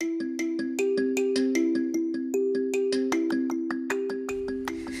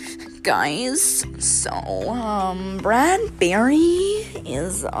guys? So, Bradbury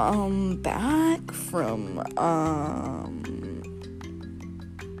is, back from,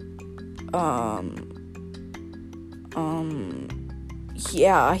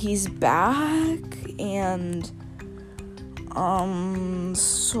 yeah, he's back, and,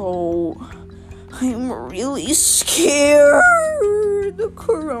 so, I'm really scared. The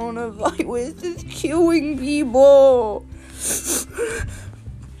coronavirus is killing people.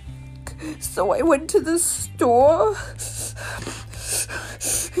 So I went to the store,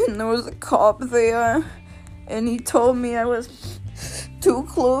 and there was a cop there, and he told me I was too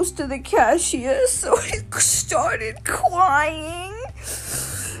close to the cashier, so I started crying,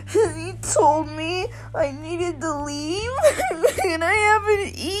 and he told me I needed to leave, and I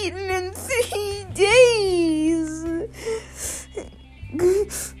haven't eaten in 3 days.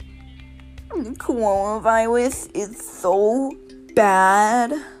 The coronavirus is so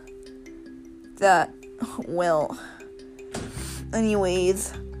bad that, well,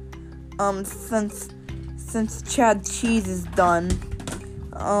 anyways, since Chad Cheese is done,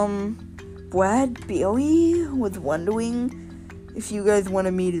 Brad Bailey was wondering if you guys want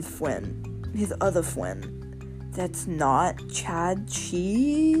to meet his other friend, that's not Chad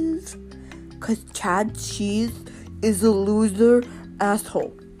Cheese, 'cause Chad Cheese is a loser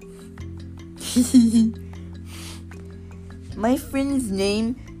asshole. My friend's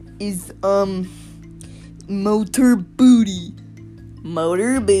name is, Motor Booty.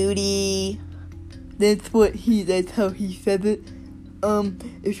 Motor Booty. That's how he says it.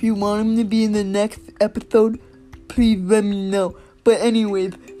 If you want him to be in the next episode, please let me know. But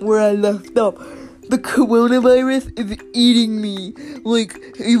anyways, where I left off, the coronavirus is eating me. Like,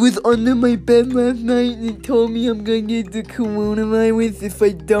 it was under my bed last night and it told me I'm gonna get the coronavirus if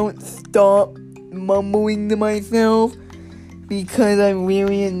I don't stop mumbling to myself, because I'm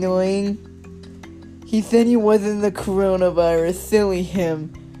really annoying. He said he wasn't the coronavirus. Silly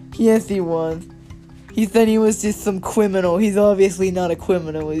him. Yes, he was. He said he was just some criminal. He's obviously not a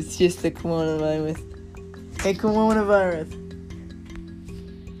criminal. It's just the coronavirus. Hey, coronavirus.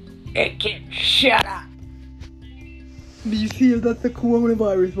 Hey, kid, shut up. Do you see if that's the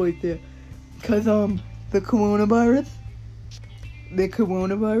coronavirus right there? Because, the coronavirus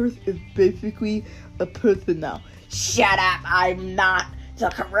is basically a person now. Shut up, I'm not the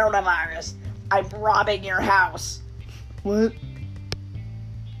coronavirus. I'm robbing your house. What?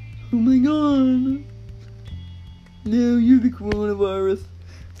 Oh my god. No, you're the coronavirus.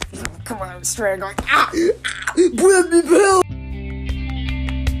 Come on, strangling. Ah! Bradley, help!